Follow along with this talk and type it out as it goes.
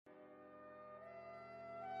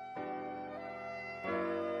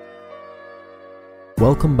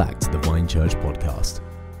Welcome back to the Vine Church podcast.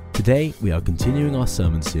 Today, we are continuing our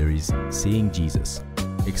sermon series, Seeing Jesus,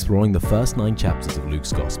 exploring the first 9 chapters of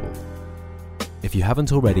Luke's Gospel. If you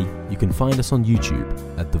haven't already, you can find us on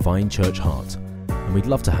YouTube at the Vine Church Heart, and we'd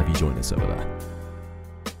love to have you join us over there.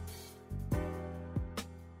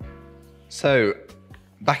 So,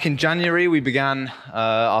 back in January, we began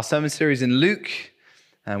our sermon series in Luke,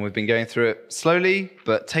 and we've been going through it slowly,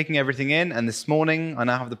 but taking everything in. And this morning, I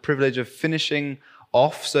now have the privilege of finishing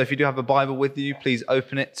off. So if you do have a Bible with you, please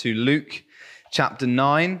open it to Luke chapter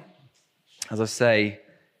 9. As I say,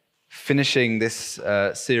 finishing this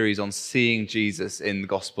series on seeing Jesus in the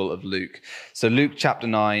Gospel of Luke. So Luke chapter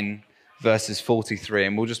 9, verses 43,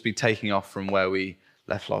 and we'll just be taking off from where we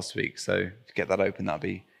left last week. So if you get that open, that'd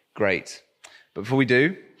be great. But before we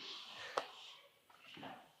do,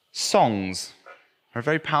 songs are a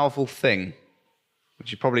very powerful thing,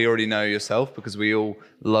 which you probably already know yourself because we all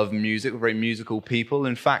love music. We're very musical people.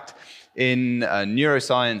 In fact, in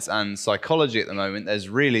neuroscience and psychology at the moment, there's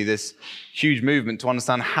really this huge movement to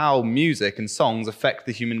understand how music and songs affect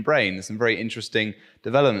the human brain. There's some very interesting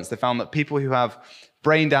developments. They found that people who have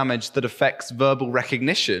brain damage that affects verbal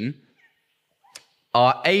recognition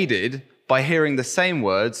are aided by hearing the same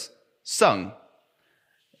words sung.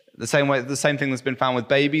 The same thing that's been found with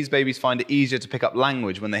babies. Babies find it easier to pick up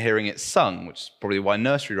language when they're hearing it sung, which is probably why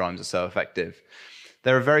nursery rhymes are so effective.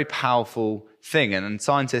 They're a very powerful thing, and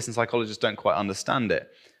scientists and psychologists don't quite understand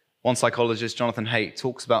it. One psychologist, Jonathan Haidt,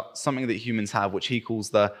 talks about something that humans have, which he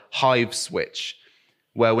calls the hive switch,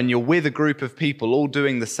 where when you're with a group of people all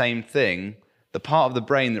doing the same thing, the part of the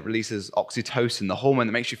brain that releases oxytocin, the hormone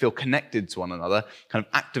that makes you feel connected to one another, kind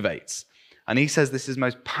of activates. And he says this is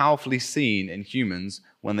most powerfully seen in humans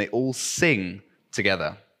when they all sing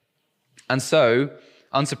together. And so,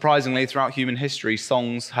 unsurprisingly, throughout human history,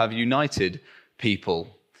 songs have united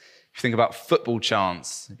people. If you think about football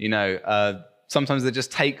chants, sometimes they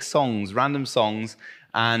just take songs, random songs,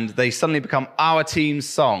 and they suddenly become our team's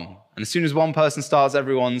song. And as soon as one person starts,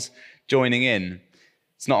 everyone's joining in.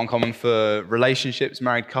 It's not uncommon for relationships,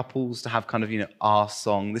 married couples, to have kind of, our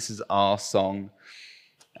song. This is our song.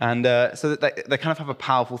 And so that they kind of have a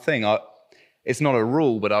powerful thing. It's not a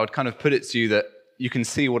rule, but I would kind of put it to you that you can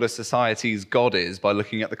see what a society's God is by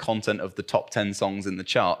looking at the content of the top 10 songs in the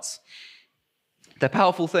charts. They're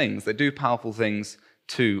powerful things. They do powerful things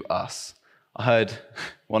to us. I heard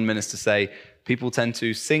one minister say, people tend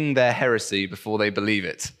to sing their heresy before they believe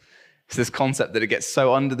it. It's this concept that it gets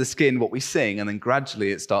so under the skin what we sing, and then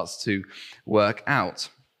gradually it starts to work out.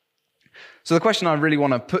 So the question I really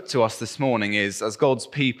want to put to us this morning is, as God's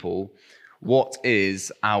people, what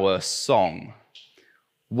is our song?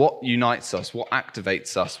 What unites us? What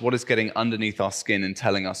activates us? What is getting underneath our skin and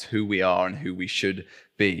telling us who we are and who we should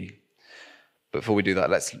be? But before we do that,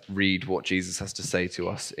 let's read what Jesus has to say to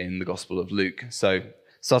us in the Gospel of Luke. So,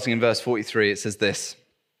 starting in verse 43, it says this: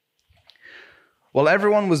 While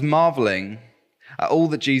everyone was marveling at all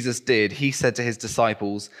that Jesus did, he said to his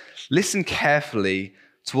disciples, "Listen carefully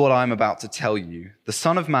to what I am about to tell you. The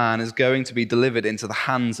Son of Man is going to be delivered into the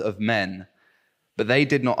hands of men." But they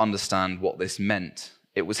did not understand what this meant.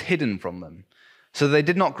 It was hidden from them. So they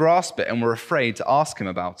did not grasp it and were afraid to ask him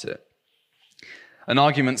about it. An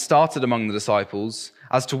argument started among the disciples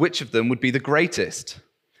as to which of them would be the greatest.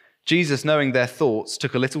 Jesus, knowing their thoughts,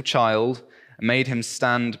 took a little child and made him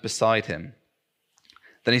stand beside him.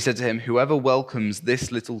 Then he said to him, "Whoever welcomes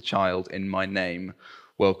this little child in my name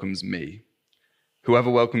welcomes me.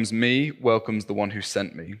 Whoever welcomes me welcomes the one who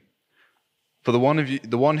sent me. For the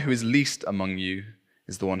one who is least among you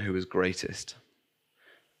is the one who is greatest."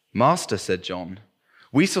 "Master," said John,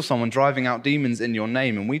 "we saw someone driving out demons in your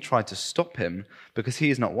name, and we tried to stop him because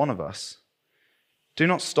he is not one of us." "Do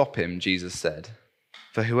not stop him," Jesus said,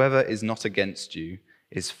 "for whoever is not against you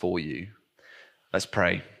is for you." Let's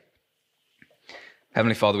pray.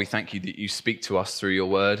 Heavenly Father, we thank you that you speak to us through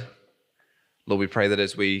your word. Lord, we pray that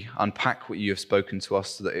as we unpack what you have spoken to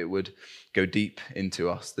us, that it would go deep into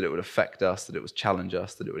us, that it would affect us, that it would challenge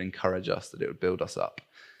us, that it would encourage us, that it would build us up.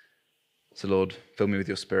 So Lord, fill me with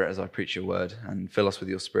your spirit as I preach your word, and fill us with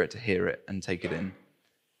your spirit to hear it and take it in. In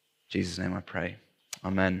Jesus' name I pray.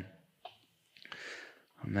 Amen.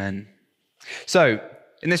 Amen. So,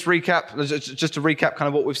 in this recap, just to recap kind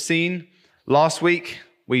of what we've seen, last week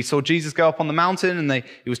we saw Jesus go up on the mountain and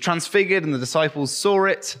he was transfigured and the disciples saw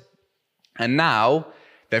it. And now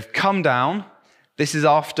they've come down. This is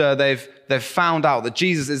after they've found out that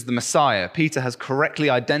Jesus is the Messiah. Peter has correctly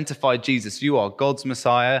identified Jesus. You are God's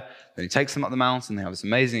Messiah. Then he takes them up the mountain. They have this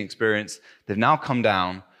amazing experience. They've now come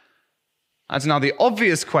down. And so now the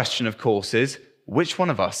obvious question, of course, is which one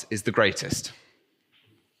of us is the greatest?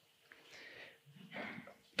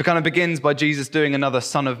 It kind of begins by Jesus doing another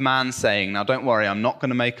Son of Man saying. Now, don't worry, I'm not going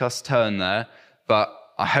to make us turn there, but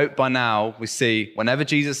I hope by now we see whenever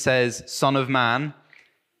Jesus says Son of Man,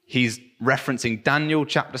 he's referencing Daniel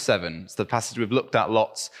chapter 7. It's the passage we've looked at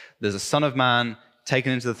lots. There's a Son of Man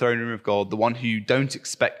taken into the throne room of God, the one who you don't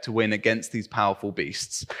expect to win against these powerful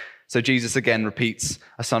beasts. So Jesus again repeats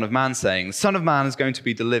a Son of Man saying, the Son of Man is going to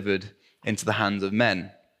be delivered into the hands of men.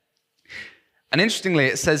 And interestingly,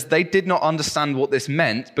 it says they did not understand what this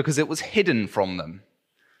meant because it was hidden from them.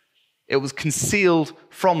 It was concealed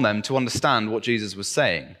from them to understand what Jesus was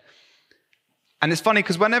saying. And it's funny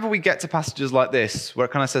because whenever we get to passages like this, where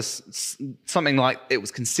it kind of says something like it was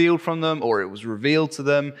concealed from them or it was revealed to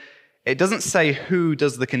them, it doesn't say who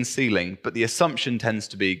does the concealing, but the assumption tends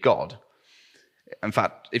to be God. In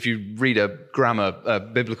fact, if you read a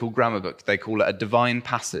biblical grammar book, they call it a divine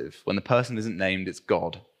passive. When the person isn't named, it's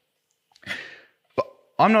God. But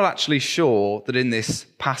I'm not actually sure that in this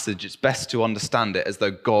passage it's best to understand it as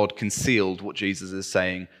though God concealed what Jesus is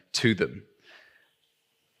saying to them.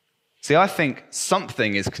 See, I think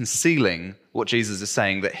something is concealing what Jesus is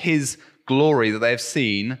saying, that his glory that they have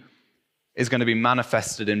seen is going to be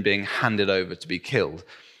manifested in being handed over to be killed.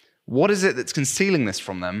 What is it that's concealing this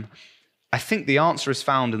from them? I think the answer is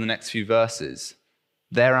found in the next few verses.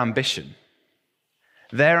 Their ambition.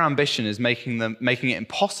 Their ambition is making it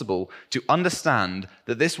impossible to understand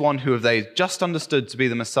that this one who they just understood to be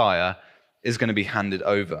the Messiah is going to be handed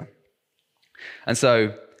over. And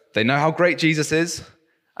so they know how great Jesus is.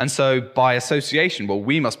 And so by association, well,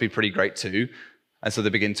 we must be pretty great too. And so they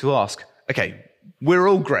begin to ask, okay, we're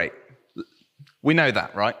all great. We know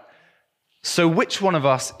that, right? So which one of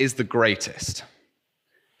us is the greatest?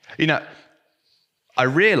 I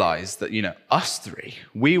realize that, us three,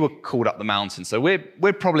 we were called up the mountain. So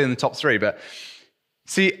we're probably in the top three. But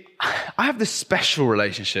see, I have this special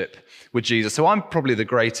relationship with Jesus. So I'm probably the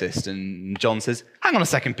greatest. And John says, hang on a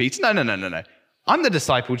second, Peter. No. I'm the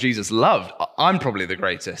disciple Jesus loved. I'm probably the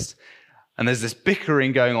greatest. And there's this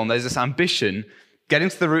bickering going on. There's this ambition getting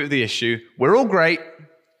to the root of the issue. We're all great.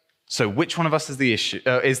 So which one of us is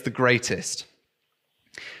the greatest?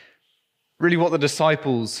 Really what the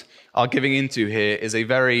disciples are giving into here is a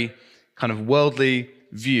very kind of worldly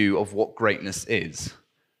view of what greatness is.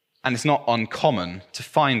 And it's not uncommon to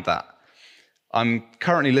find that. I'm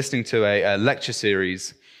currently listening to a lecture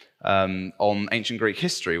series on ancient Greek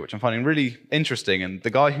history, which I'm finding really interesting. And the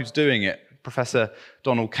guy who's doing it, Professor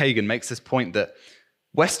Donald Kagan, makes this point that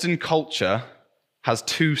Western culture has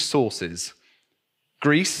two sources,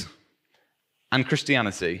 Greece and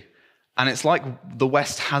Christianity. And it's like the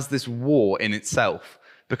West has this war in itself,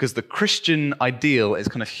 because the Christian ideal is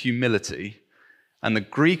kind of humility, and the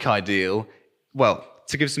Greek ideal, well,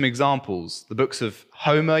 to give some examples, the books of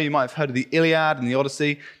Homer, you might have heard of the Iliad and the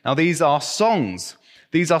Odyssey. Now, these are songs.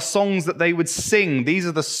 These are songs that they would sing. These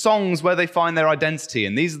are the songs where they find their identity,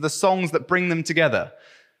 and these are the songs that bring them together.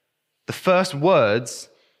 The first words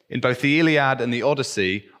in both the Iliad and the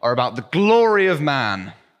Odyssey are about the glory of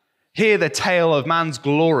man. Hear the tale of man's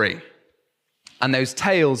glory. And those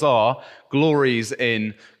tales are glories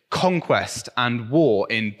in conquest and war,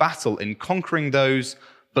 in battle, in conquering those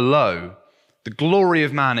below. The glory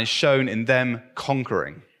of man is shown in them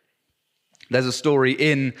conquering. There's a story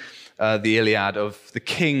in the Iliad of the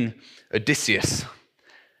king Odysseus.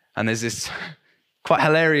 And there's this quite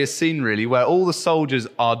hilarious scene, really, where all the soldiers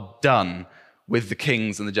are done with the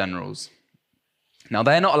kings and the generals. Now,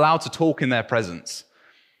 they're not allowed to talk in their presence,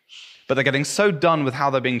 but they're getting so done with how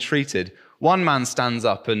they're being treated. One man stands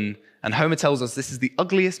up, and Homer tells us this is the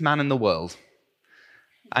ugliest man in the world.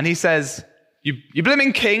 And he says, you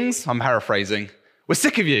blimmin' kings, I'm paraphrasing, we're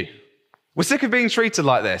sick of you. We're sick of being treated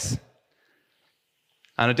like this.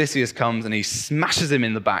 And Odysseus comes and he smashes him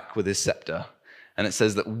in the back with his scepter. And it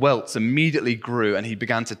says that welts immediately grew, and he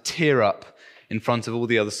began to tear up in front of all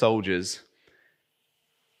the other soldiers.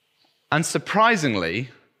 And surprisingly,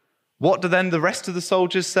 what do then the rest of the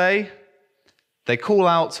soldiers say? They call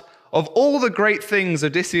out, of all the great things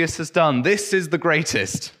Odysseus has done, this is the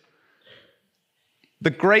greatest. The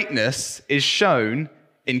greatness is shown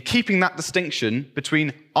in keeping that distinction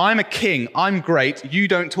between I'm a king, I'm great, you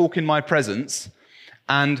don't talk in my presence,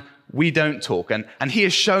 and we don't talk. And he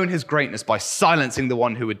has shown his greatness by silencing the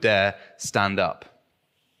one who would dare stand up.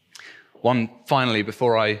 One finally,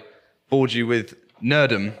 before I bored you with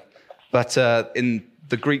nerdom, but in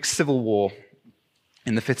the Greek Civil War,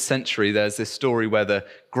 in the 5th century, there's this story where the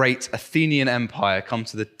great Athenian Empire comes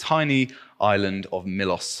to the tiny island of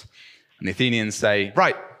Milos. And the Athenians say,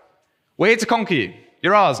 right, we're here to conquer you.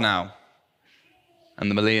 You're ours now. And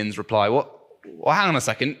the Melians reply, well, hang on a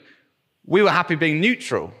second. We were happy being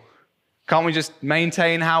neutral. Can't we just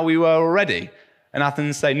maintain how we were already? And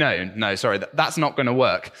Athens say, no, sorry, that's not going to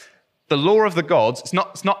work. The law of the gods, it's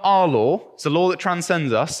not our law, it's a law that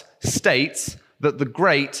transcends us, states that the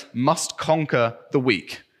great must conquer the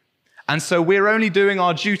weak. And so we're only doing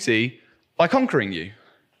our duty by conquering you.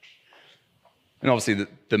 And obviously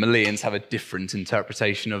the Malians have a different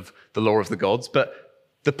interpretation of the law of the gods, but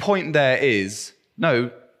the point there is,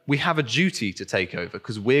 no, we have a duty to take over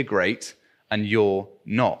because we're great and you're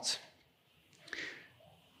not.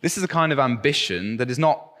 This is a kind of ambition that is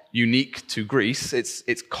not unique to Greece.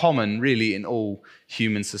 It's common, really, in all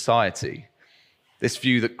human society. This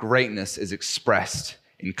view that greatness is expressed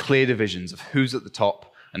in clear divisions of who's at the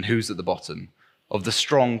top and who's at the bottom, of the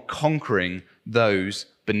strong conquering those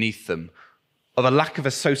beneath them, of a lack of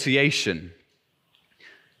association.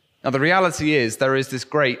 Now, the reality is there is this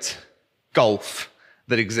great gulf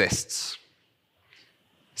that exists.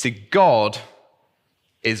 See, God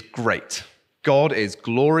is great. God is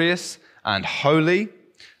glorious and holy.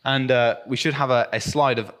 And we should have a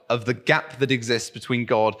slide of the gap that exists between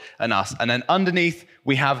God and us. And then underneath,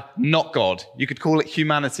 we have not God. You could call it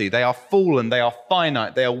humanity. They are fallen, they are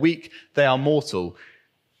finite, they are weak, they are mortal.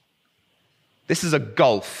 This is a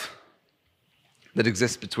gulf that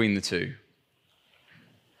exists between the two.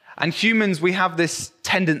 And humans, we have this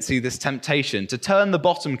tendency, this temptation to turn the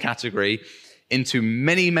bottom category into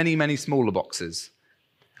many, many, many smaller boxes.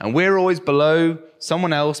 And we're always below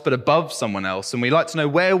someone else, but above someone else. And we like to know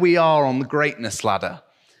where we are on the greatness ladder.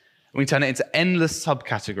 And we turn it into endless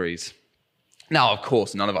subcategories. Now, of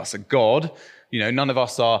course, none of us are God. None of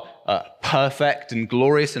us are perfect and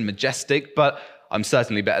glorious and majestic, but I'm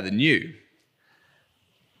certainly better than you.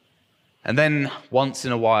 And then once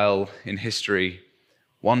in a while in history,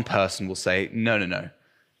 one person will say, no,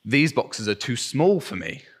 these boxes are too small for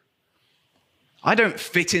me. I don't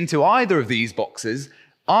fit into either of these boxes.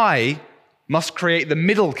 I must create the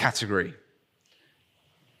middle category.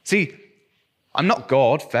 See, I'm not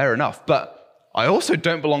God, fair enough, but I also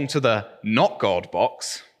don't belong to the not God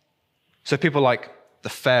box. So people like the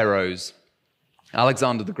pharaohs,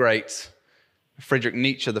 Alexander the Great, Friedrich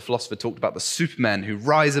Nietzsche, the philosopher, talked about the supermen who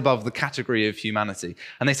rise above the category of humanity.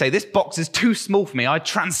 And they say, this box is too small for me. I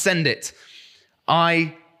transcend it.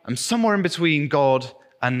 I am somewhere in between God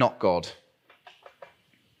and not God.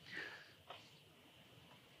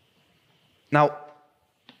 Now,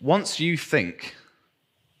 once you think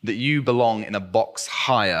that you belong in a box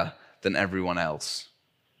higher than everyone else,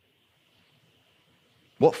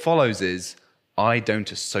 what follows is, I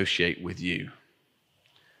don't associate with you.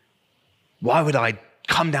 Why would I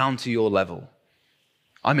come down to your level?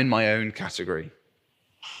 I'm in my own category.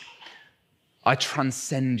 I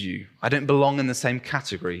transcend you. I don't belong in the same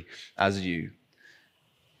category as you.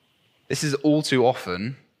 This is all too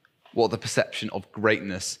often what the perception of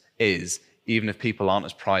greatness is, even if people aren't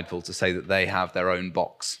as prideful to say that they have their own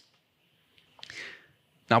box.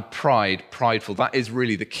 Now, prideful, that is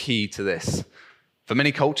really the key to this. For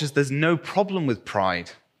many cultures, there's no problem with pride.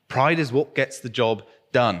 Pride is what gets the job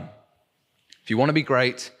done. If you want to be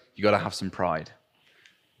great, you've got to have some pride.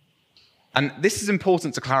 And this is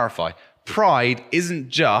important to clarify. Pride isn't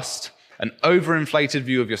just an overinflated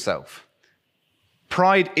view of yourself.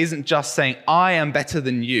 Pride isn't just saying, I am better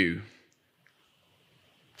than you.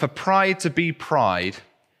 For pride to be pride,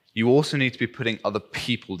 you also need to be putting other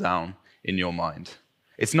people down in your mind.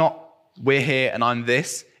 It's not, we're here and I'm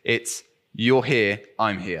this. It's, you're here,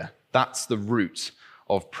 I'm here. That's the root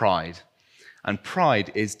of pride. And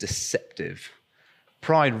pride is deceptive.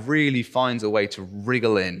 Pride really finds a way to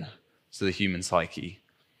wriggle in to the human psyche.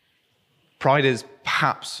 Pride is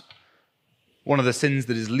perhaps one of the sins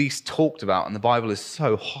that is least talked about and the Bible is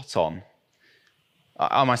so hot on.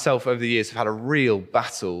 I myself, over the years, have had a real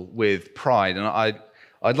battle with pride. And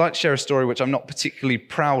I'd like to share a story which I'm not particularly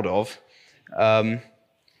proud of.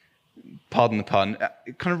 Pardon the pun.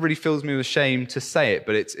 It kind of really fills me with shame to say it,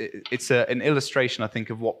 but it's an illustration, I think,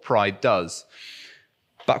 of what pride does.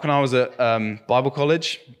 Back when I was at Bible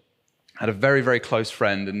college, I had a very, very close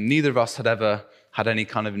friend, and neither of us had ever had any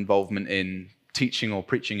kind of involvement in teaching or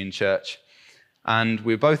preaching in church. And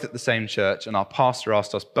we were both at the same church, and our pastor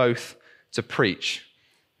asked us both to preach.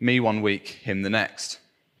 Me one week, him the next.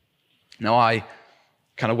 Now, I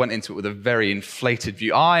kind of went into it with a very inflated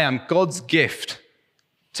view. I am God's gift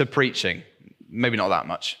to preaching. Maybe not that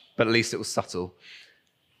much, but at least it was subtle.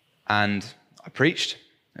 And I preached.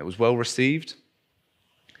 It was well received.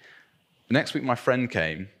 The next week, my friend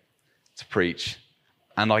came to preach,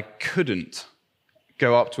 and I couldn't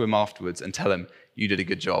go up to him afterwards and tell him, you did a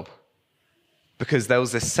good job. Because there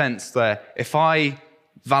was this sense that if I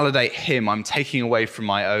validate him, I'm taking away from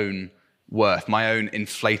my own worth, my own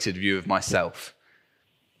inflated view of myself.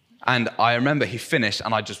 And I remember he finished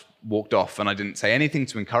and I just walked off and I didn't say anything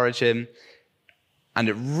to encourage him. And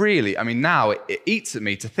it really, now it eats at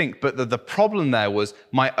me to think, but the problem there was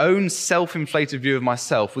my own self-inflated view of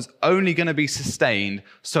myself was only going to be sustained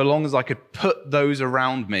so long as I could put those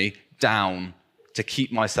around me down to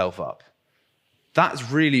keep myself up.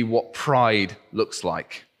 That's really what pride looks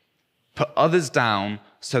like. Put others down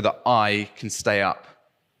so that I can stay up.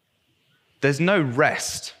 There's no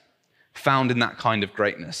rest found in that kind of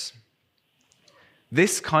greatness.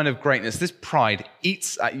 This kind of greatness, this pride,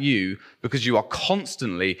 eats at you because you are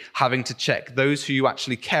constantly having to check those who you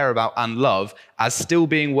actually care about and love as still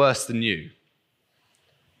being worse than you.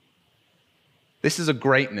 This is a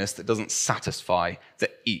greatness that doesn't satisfy,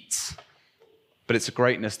 that eats. But it's a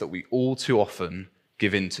greatness that we all too often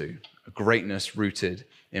give into, a greatness rooted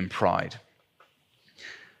in pride.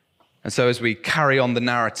 And so as we carry on the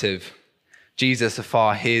narrative, Jesus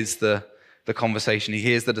afar hears the conversation. He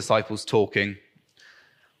hears the disciples talking.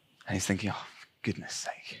 And he's thinking, oh, for goodness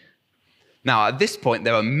sake. Now, at this point,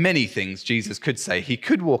 there are many things Jesus could say. He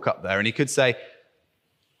could walk up there and he could say,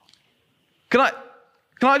 Can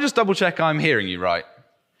I just double check I'm hearing you right?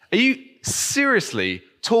 Are you seriously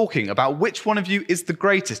talking about which one of you is the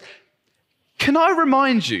greatest? Can I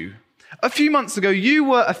remind you, a few months ago, you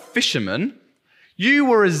were a fisherman, you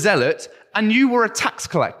were a zealot, and you were a tax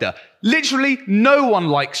collector. Literally, no one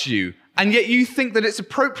likes you. And yet you think that it's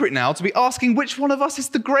appropriate now to be asking which one of us is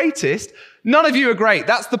the greatest? None of you are great.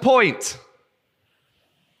 That's the point.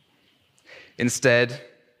 Instead,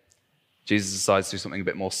 Jesus decides to do something a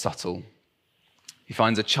bit more subtle. He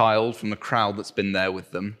finds a child from the crowd that's been there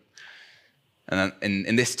with them. And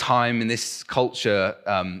in this time, in this culture,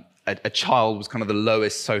 a child was kind of the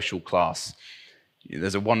lowest social class.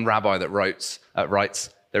 There's one rabbi that writes,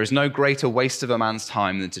 there is no greater waste of a man's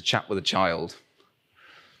time than to chat with a child.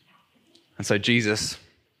 And so Jesus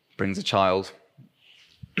brings a child.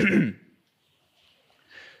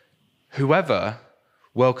 Whoever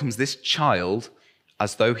welcomes this child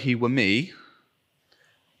as though he were me,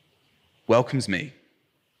 welcomes me.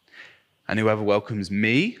 And whoever welcomes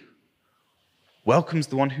me, welcomes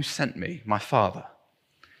the one who sent me, my Father.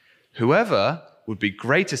 Whoever would be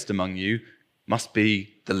greatest among you must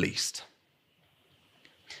be the least.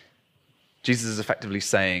 Jesus is effectively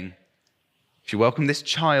saying, if you welcome this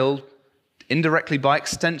child, indirectly by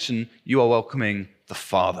extension, you are welcoming the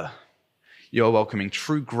Father. You are welcoming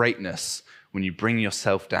true greatness when you bring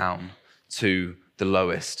yourself down to the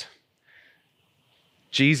lowest.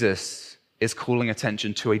 Jesus is calling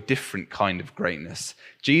attention to a different kind of greatness.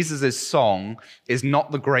 Jesus' song is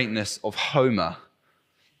not the greatness of Homer.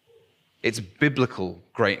 It's biblical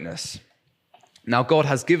greatness. Now, God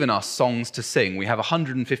has given us songs to sing. We have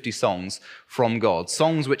 150 songs from God,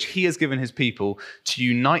 songs which he has given his people to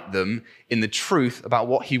unite them in the truth about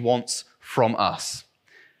what he wants from us.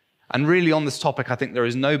 And really on this topic, I think there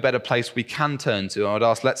is no better place we can turn to. I would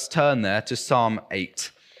ask, let's turn there to Psalm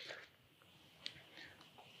 8.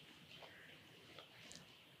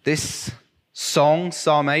 This song,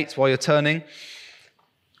 Psalm 8, while you're turning,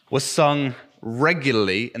 was sung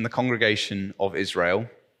regularly in the congregation of Israel.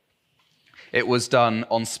 It was done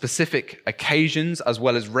on specific occasions as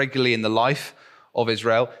well as regularly in the life of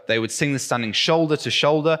Israel. They would sing this standing shoulder to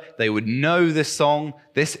shoulder. They would know this song.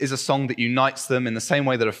 This is a song that unites them in the same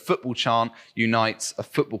way that a football chant unites a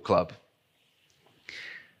football club.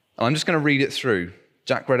 And I'm just going to read it through.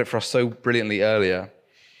 Jack read it for us so brilliantly earlier.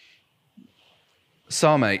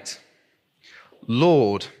 Psalm 8.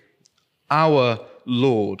 Lord, our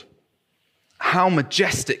Lord, how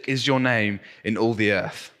majestic is your name in all the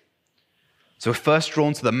earth. So we're first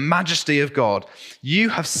drawn to the majesty of God. You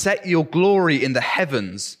have set your glory in the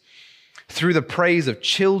heavens. Through the praise of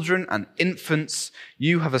children and infants,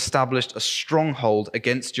 you have established a stronghold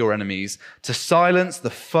against your enemies to silence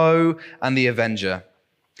the foe and the avenger.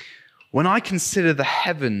 When I consider the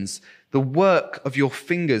heavens, the work of your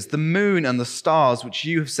fingers, the moon and the stars which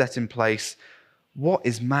you have set in place, what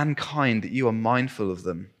is mankind that you are mindful of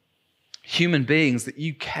them? Human beings that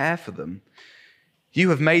you care for them. You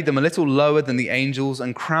have made them a little lower than the angels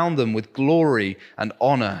and crowned them with glory and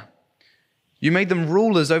honor. You made them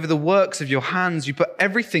rulers over the works of your hands. You put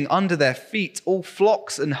everything under their feet, all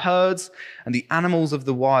flocks and herds and the animals of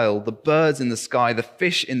the wild, the birds in the sky, the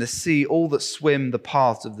fish in the sea, all that swim the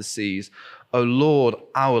paths of the seas. O Lord,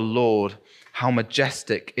 our Lord, how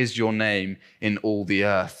majestic is your name in all the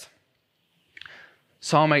earth.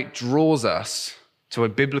 Psalm 8 draws us to a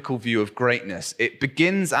biblical view of greatness. It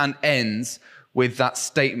begins and ends with that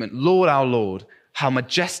statement, Lord, our Lord, how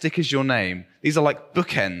majestic is your name. These are like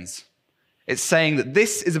bookends. It's saying that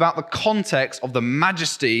this is about the context of the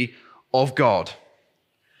majesty of God.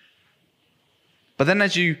 But then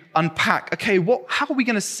as you unpack, okay, how are we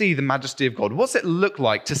going to see the majesty of God? What's it look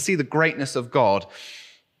like to see the greatness of God?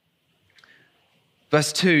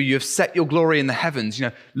 Verse 2, you have set your glory in the heavens.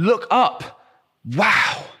 Look up.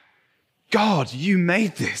 Wow. God, you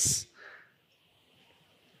made this.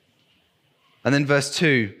 And then verse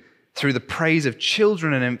 2, through the praise of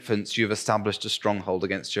children and infants, you have established a stronghold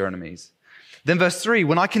against your enemies. Then verse 3,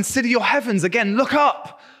 when I consider your heavens, again, look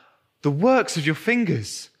up, the works of your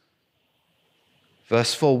fingers.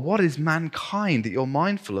 Verse 4, what is mankind that you're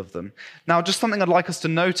mindful of them? Now, just something I'd like us to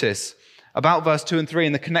notice about verse 2 and 3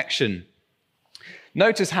 in the connection.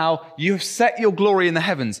 Notice how you have set your glory in the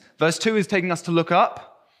heavens. Verse 2 is taking us to look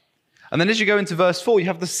up. And then as you go into verse 4, you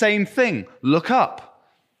have the same thing, look up.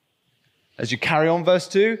 As you carry on verse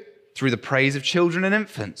 2, through the praise of children and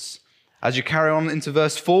infants. As you carry on into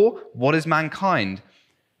verse 4, what is mankind?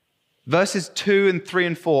 Verses 2 and 3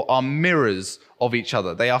 and 4 are mirrors of each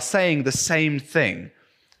other. They are saying the same thing.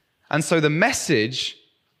 And so the message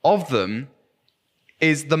of them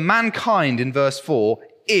is the mankind in verse 4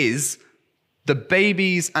 is the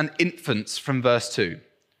babies and infants from verse 2.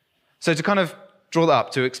 So to kind of draw that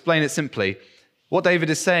up, to explain it simply, what David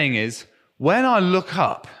is saying is, when I look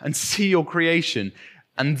up and see your creation,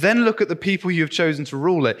 and then look at the people you have chosen to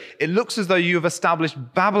rule it, it looks as though you have established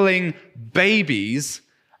babbling babies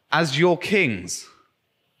as your kings.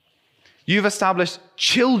 You've established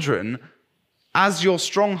children as your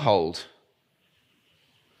stronghold.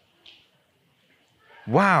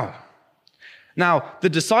 Wow. Now, the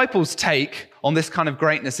disciples' take on this kind of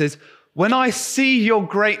greatness is, when I see your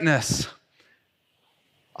greatness,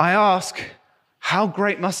 I ask, how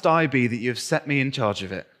great must I be that you have set me in charge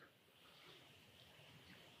of it?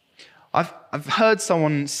 I've heard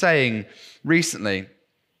someone saying recently,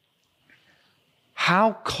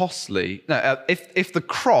 how costly, if the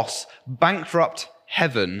cross bankrupt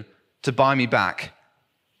heaven to buy me back,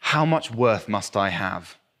 how much worth must I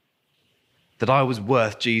have? That I was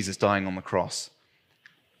worth Jesus dying on the cross.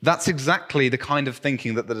 That's exactly the kind of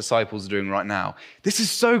thinking that the disciples are doing right now. This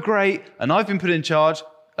is so great, and I've been put in charge,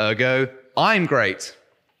 ergo, I'm great.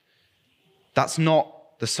 That's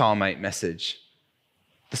not the Psalm 8 message.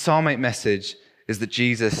 The Psalm 8 message is that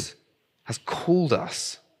Jesus has called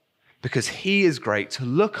us because he is great to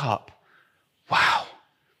look up. Wow.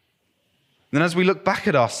 Then as we look back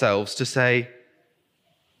at ourselves to say,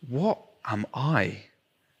 what am I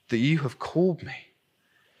that you have called me?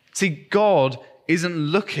 See, God isn't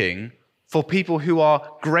looking for people who are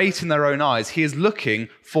great in their own eyes. He is looking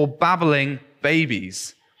for babbling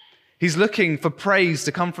babies. He's looking for praise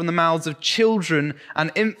to come from the mouths of children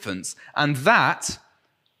and infants. And that,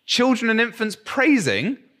 children and infants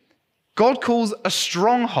praising, God calls a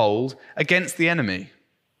stronghold against the enemy.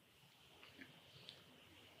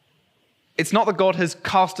 It's not that God has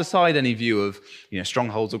cast aside any view of,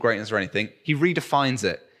 strongholds or greatness or anything. He redefines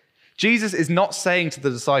it. Jesus is not saying to the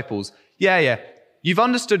disciples, yeah, you've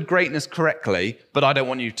understood greatness correctly, but I don't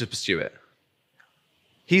want you to pursue it.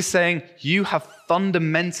 He's saying you have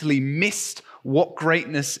fundamentally missed what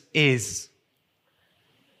greatness is.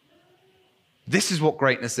 This is what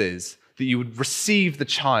greatness is, that you would receive the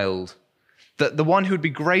child, that the one who would be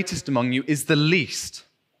greatest among you is the least.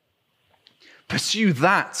 Pursue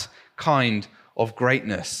that kind of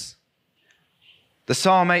greatness. The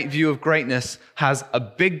Psalm 8 view of greatness has a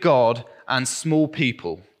big God and small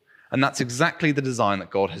people, and that's exactly the design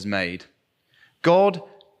that God has made. God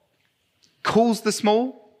calls the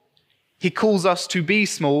small, he calls us to be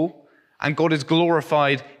small, and God is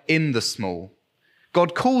glorified in the small.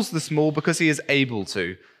 God calls the small because he is able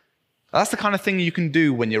to. That's the kind of thing you can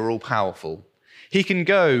do when you're all powerful. He can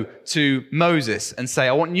go to Moses and say,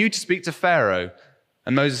 I want you to speak to Pharaoh.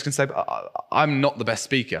 And Moses can say, I'm not the best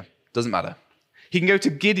speaker. Doesn't matter. He can go to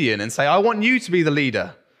Gideon and say, I want you to be the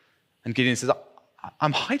leader. And Gideon says,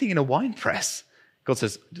 I'm hiding in a wine press. God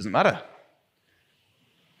says, it doesn't matter.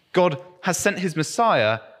 God has sent his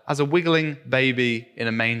Messiah as a wiggling baby in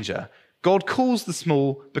a manger. God calls the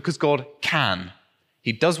small because God can.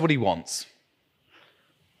 He does what he wants.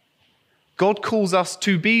 God calls us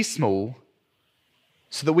to be small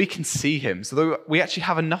so that we can see him, so that we actually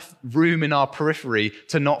have enough room in our periphery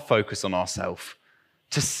to not focus on ourselves,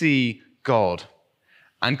 to see God.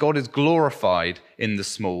 And God is glorified in the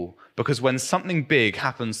small, because when something big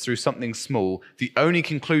happens through something small, the only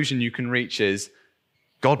conclusion you can reach is,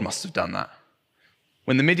 God must have done that.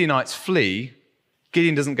 When the Midianites flee,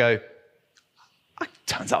 Gideon doesn't go, it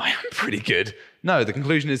turns out I am pretty good. No, the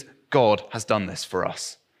conclusion is, God has done this for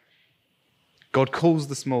us. God calls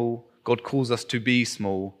the small, God calls us to be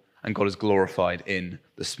small, and God is glorified in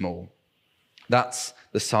the small. That's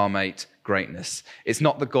the Psalm 8 greatness. It's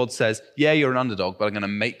not that God says, yeah, you're an underdog, but I'm going to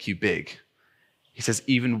make you big. He says,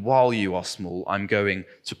 even while you are small, I'm going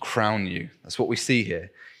to crown you. That's what we see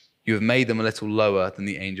here. You have made them a little lower than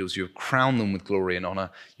the angels. You have crowned them with glory and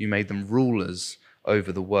honor. You made them rulers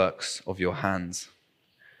over the works of your hands.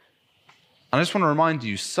 And I just want to remind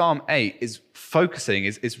you, Psalm 8 is focusing,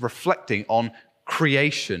 is reflecting on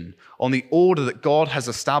creation, on the order that God has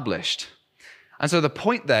established. And so the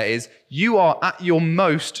point there is, you are at your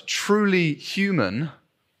most truly human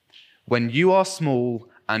when you are small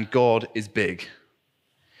and God is big.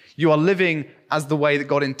 You are living as the way that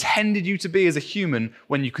God intended you to be as a human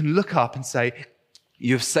when you can look up and say,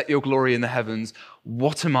 you have set your glory in the heavens.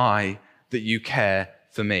 What am I that you care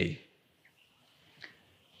for me?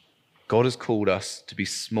 God has called us to be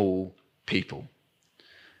small people.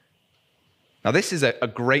 Now, this is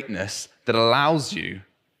a greatness that allows you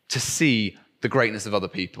to see the greatness of other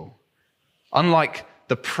people. Unlike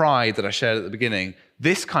the pride that I shared at the beginning,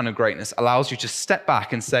 this kind of greatness allows you to step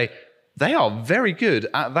back and say, they are very good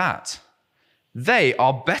at that. They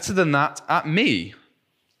are better than that at me.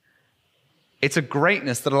 It's a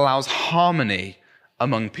greatness that allows harmony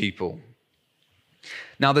among people.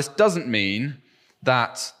 Now, this doesn't mean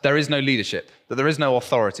that there is no leadership, that there is no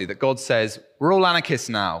authority, that God says, we're all anarchists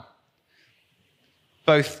now.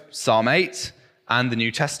 Both Psalm 8 and the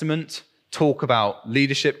New Testament talk about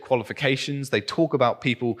leadership qualifications. They talk about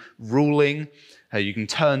people ruling. You can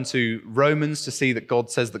turn to Romans to see that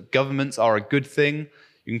God says that governments are a good thing.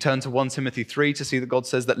 You can turn to 1 Timothy 3 to see that God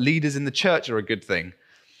says that leaders in the church are a good thing.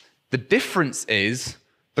 The difference is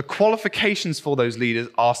the qualifications for those leaders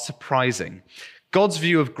are surprising. God's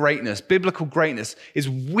view of greatness, biblical greatness, is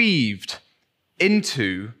weaved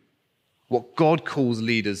into what God calls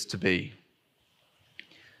leaders to be.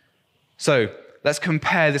 So let's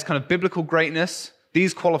compare this kind of biblical greatness,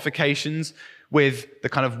 these qualifications, with the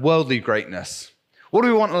kind of worldly greatness. What do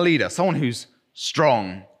we want in a leader? Someone who's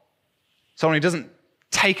strong, someone who doesn't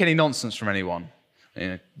take any nonsense from anyone.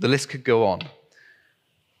 The list could go on.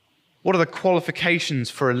 What are the qualifications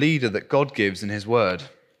for a leader that God gives in his word?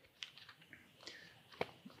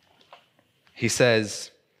 He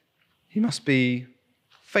says he must be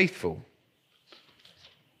faithful.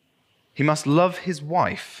 He must love his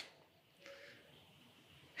wife.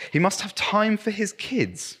 He must have time for his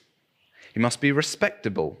kids. He must be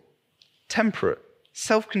respectable, temperate,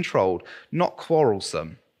 self-controlled, not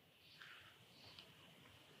quarrelsome.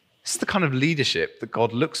 This is the kind of leadership that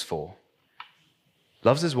God looks for.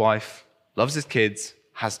 Loves his wife, loves his kids,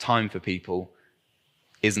 has time for people,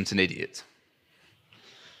 isn't an idiot.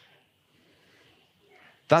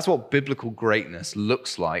 That's what biblical greatness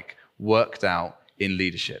looks like worked out in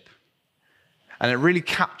leadership. And it really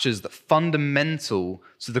captures that fundamental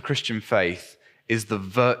to the Christian faith is the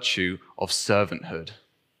virtue of servanthood.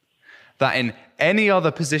 That in any other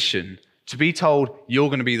position, to be told you're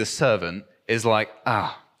going to be the servant is like,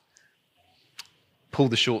 pull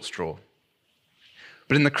the short straw.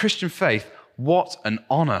 But in the Christian faith, what an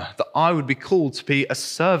honor that I would be called to be a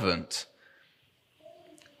servant.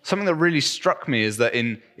 Something that really struck me is that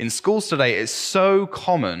in schools today, it's so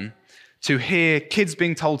common to hear kids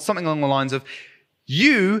being told something along the lines of,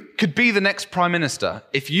 you could be the next prime minister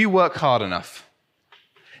if you work hard enough.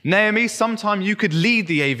 Naomi, sometime you could lead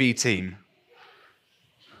the AV team.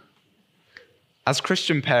 As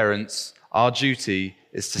Christian parents, our duty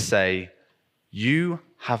is to say, you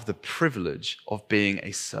have the privilege of being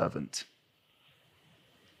a servant.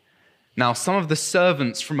 Now, some of the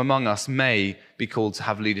servants from among us may be called to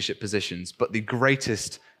have leadership positions, but the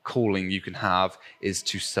greatest calling you can have is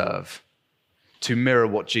to serve, to mirror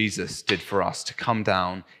what Jesus did for us, to come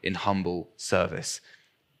down in humble service.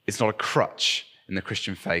 It's not a crutch in the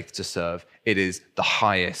Christian faith to serve. It is the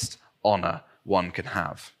highest honor one can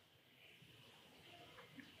have.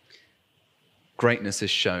 Greatness is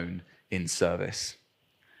shown in service,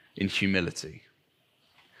 in humility.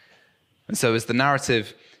 And so as the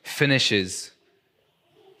narrative finishes,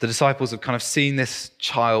 the disciples have kind of seen this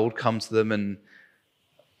child come to them and,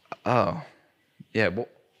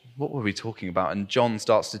 what were we talking about? And John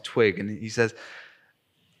starts to twig and he says,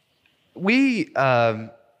 we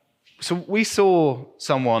saw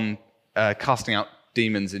someone casting out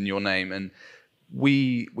demons in your name and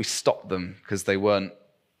we stopped them because they weren't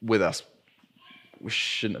with us. We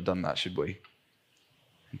shouldn't have done that, should we?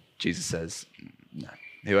 Jesus says, no,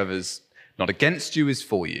 whoever's not against you is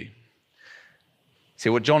for you. See,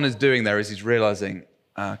 what John is doing there is he's realizing,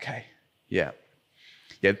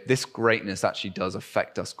 this greatness actually does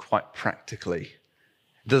affect us quite practically.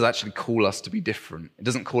 It does actually call us to be different. It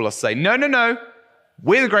doesn't call us to say, no,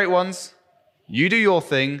 we're the great ones. You do your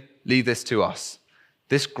thing. Leave this to us.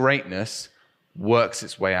 This greatness works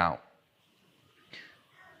its way out.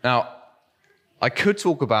 Now, I could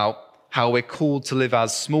talk about how we're called to live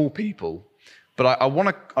as small people, but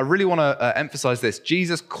I really want to emphasize this.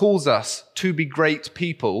 Jesus calls us to be great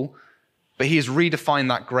people, but he has redefined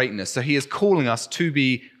that greatness. So he is calling us to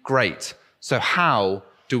be great. So how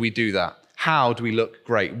do we do that? How do we look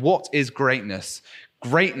great? What is greatness?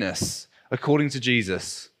 Greatness, according to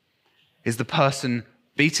Jesus, is the person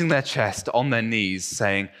beating their chest on their knees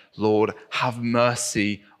saying, Lord, have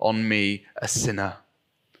mercy on me, a sinner.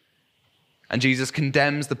 And Jesus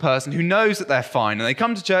condemns the person who knows that they're fine. And they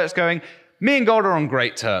come to church going, me and God are on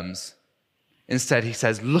great terms. Instead, he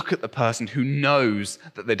says, look at the person who knows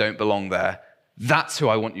that they don't belong there. That's who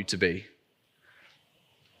I want you to be.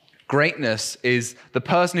 Greatness is the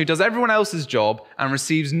person who does everyone else's job and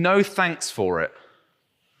receives no thanks for it.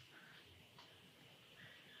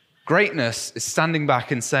 Greatness is standing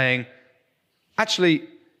back and saying, actually,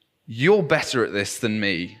 you're better at this than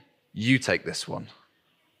me. You take this one.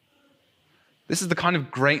 This is the kind of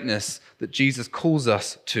greatness that Jesus calls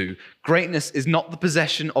us to. Greatness is not the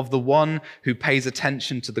possession of the one who pays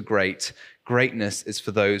attention to the great. Greatness is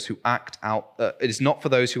for those who act out. It is not for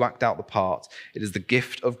those who act out the part. It is the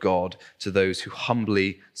gift of God to those who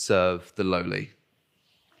humbly serve the lowly.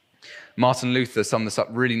 Martin Luther summed this up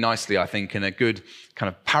really nicely, I think, in a good kind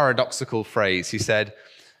of paradoxical phrase. He said,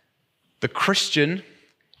 the Christian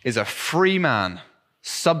is a free man,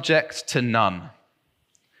 subject to none.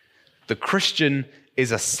 The Christian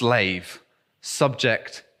is a slave,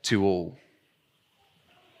 subject to all.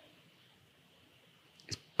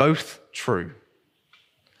 It's both true.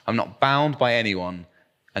 I'm not bound by anyone,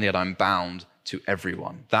 and yet I'm bound to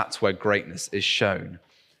everyone. That's where greatness is shown.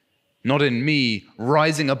 Not in me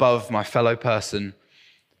rising above my fellow person,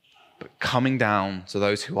 but coming down to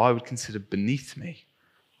those who I would consider beneath me,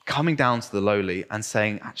 coming down to the lowly and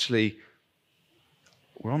saying, actually,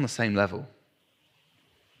 we're on the same level.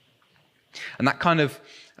 And that kind of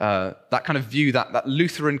view, that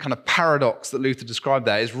Lutheran kind of paradox that Luther described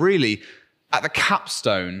there is really at the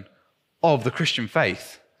capstone of the Christian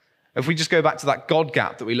faith. If we just go back to that God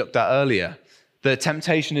gap that we looked at earlier, the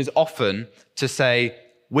temptation is often to say,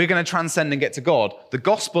 we're going to transcend and get to God. The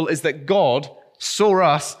gospel is that God saw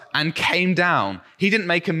us and came down. He didn't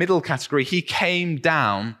make a middle category. He came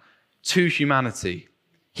down to humanity.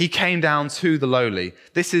 He came down to the lowly.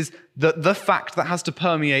 This is the fact that has to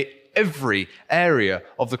permeate every area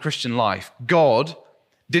of the Christian life. God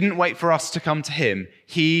didn't wait for us to come to him.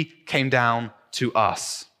 He came down to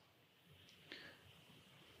us.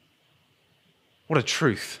 What a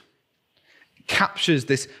truth. It captures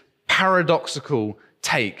this paradoxical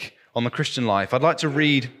take on the Christian life. I'd like to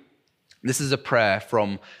read, this is a prayer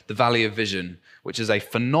from the Valley of Vision, which is a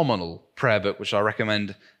phenomenal prayer book, which I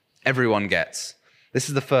recommend everyone gets. This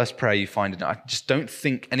is the first prayer you find in it. I just don't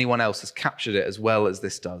think anyone else has captured it as well as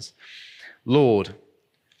this does. Lord,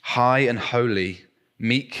 high and holy,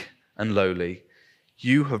 meek and lowly,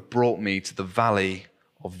 you have brought me to the valley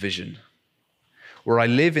of vision, where I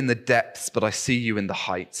live in the depths, but I see you in the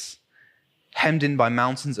heights. Hemmed in by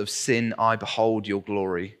mountains of sin, I behold your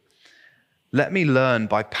glory. Let me learn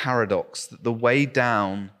by paradox that the way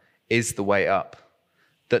down is the way up,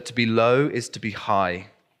 that to be low is to be high,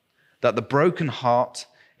 that the broken heart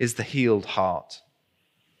is the healed heart,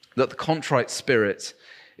 that the contrite spirit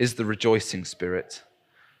is the rejoicing spirit,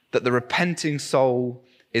 that the repenting soul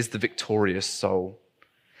is the victorious soul,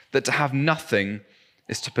 that to have nothing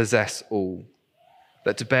is to possess all,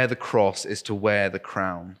 that to bear the cross is to wear the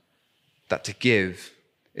crown, that to give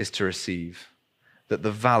is to receive, that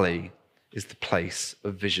the valley is the place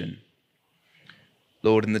of vision.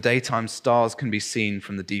 Lord, in the daytime, stars can be seen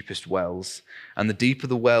from the deepest wells, and the deeper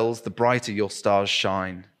the wells, the brighter your stars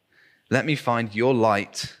shine. Let me find your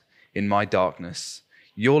light in my darkness,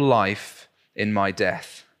 your life in my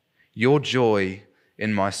death, your joy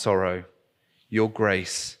in my sorrow, your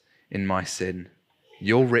grace in my sin,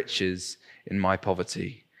 your riches in my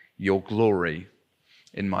poverty, your glory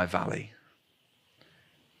in my valley.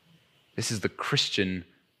 This is the Christian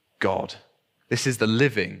God. This is the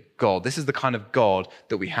living God. This is the kind of God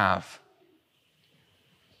that we have.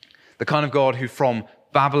 The kind of God who from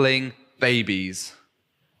babbling babies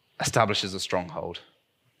establishes a stronghold.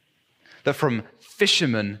 That from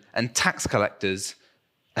fishermen and tax collectors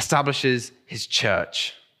establishes his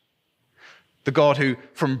church. The God who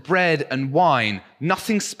from bread and wine,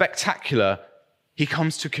 nothing spectacular, he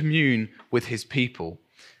comes to commune with his people.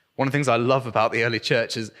 One of the things I love about the early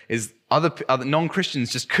church is other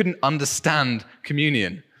non-Christians just couldn't understand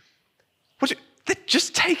communion. they're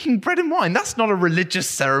just taking bread and wine. That's not a religious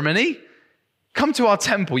ceremony. Come to our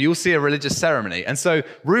temple, you'll see a religious ceremony. And so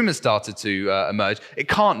rumors started to emerge. It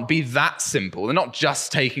can't be that simple. They're not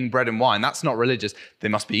just taking bread and wine. That's not religious. They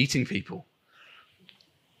must be eating people.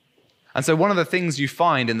 And so one of the things you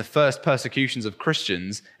find in the first persecutions of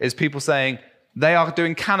Christians is people saying they are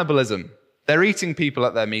doing cannibalism. They're eating people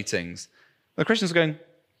at their meetings. The Christians are going,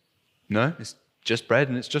 no, it's just bread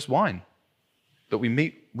and it's just wine. But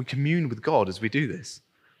we commune with God as we do this.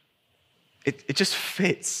 It just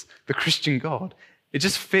fits the Christian God. It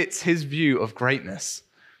just fits his view of greatness.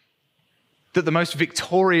 That the most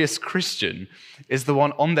victorious Christian is the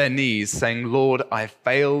one on their knees saying, Lord, I have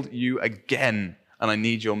failed you again and I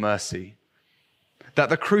need your mercy. That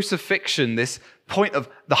the crucifixion, this point of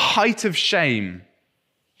the height of shame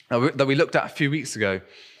that we looked at a few weeks ago,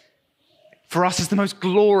 for us is the most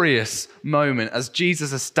glorious moment as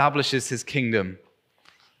Jesus establishes his kingdom.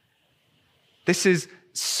 This is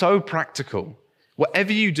so practical.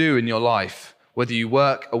 Whatever you do in your life, whether you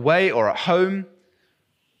work away or at home,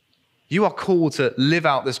 you are called to live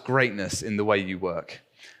out this greatness in the way you work.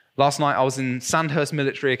 Last night I was in Sandhurst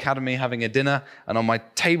Military Academy having a dinner, and on my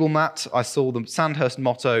table mat I saw the Sandhurst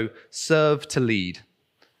motto, serve to lead.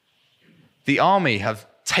 The army have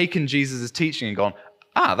taken Jesus' teaching and gone,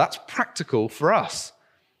 that's practical for us.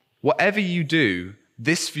 Whatever you do,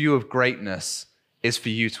 this view of greatness is for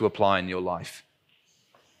you to apply in your life.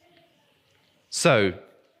 So,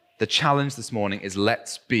 the challenge this morning is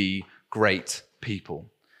let's be great people.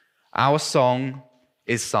 Our song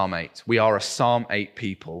is Psalm 8. We are a Psalm 8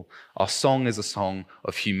 people. Our song is a song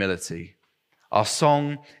of humility. Our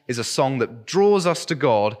song is a song that draws us to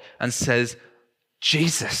God and says,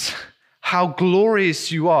 Jesus, how glorious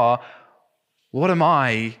you are. What am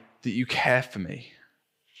I that you care for me?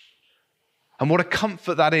 And what a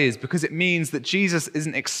comfort that is, because it means that Jesus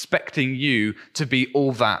isn't expecting you to be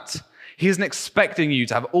all that. He isn't expecting you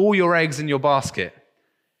to have all your eggs in your basket.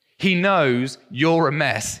 He knows you're a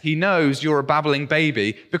mess. He knows you're a babbling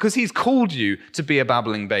baby because he's called you to be a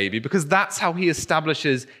babbling baby, because that's how he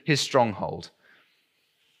establishes his stronghold.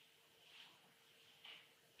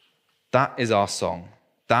 That is our song.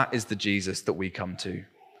 That is the Jesus that we come to.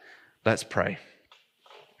 Let's pray.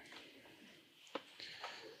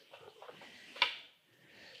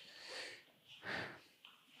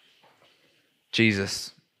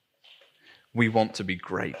 Jesus, we want to be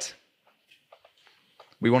great.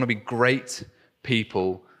 We want to be great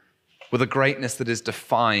people with a greatness that is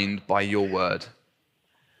defined by your word,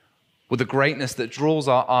 with a greatness that draws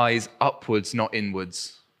our eyes upwards, not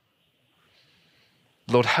inwards.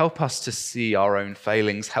 Lord, help us to see our own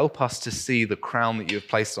failings. Help us to see the crown that you have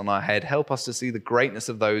placed on our head. Help us to see the greatness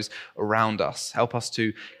of those around us. Help us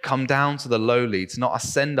to come down to the lowly, to not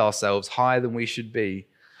ascend ourselves higher than we should be,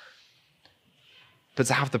 but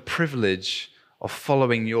to have the privilege of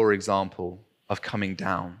following your example of coming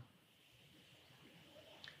down.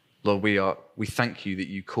 Lord, we thank you that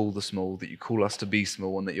you call the small, that you call us to be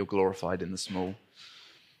small, and that you're glorified in the small.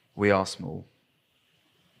 We are small.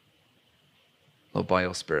 Lord, by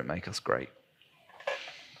your Spirit, make us great.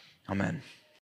 Amen.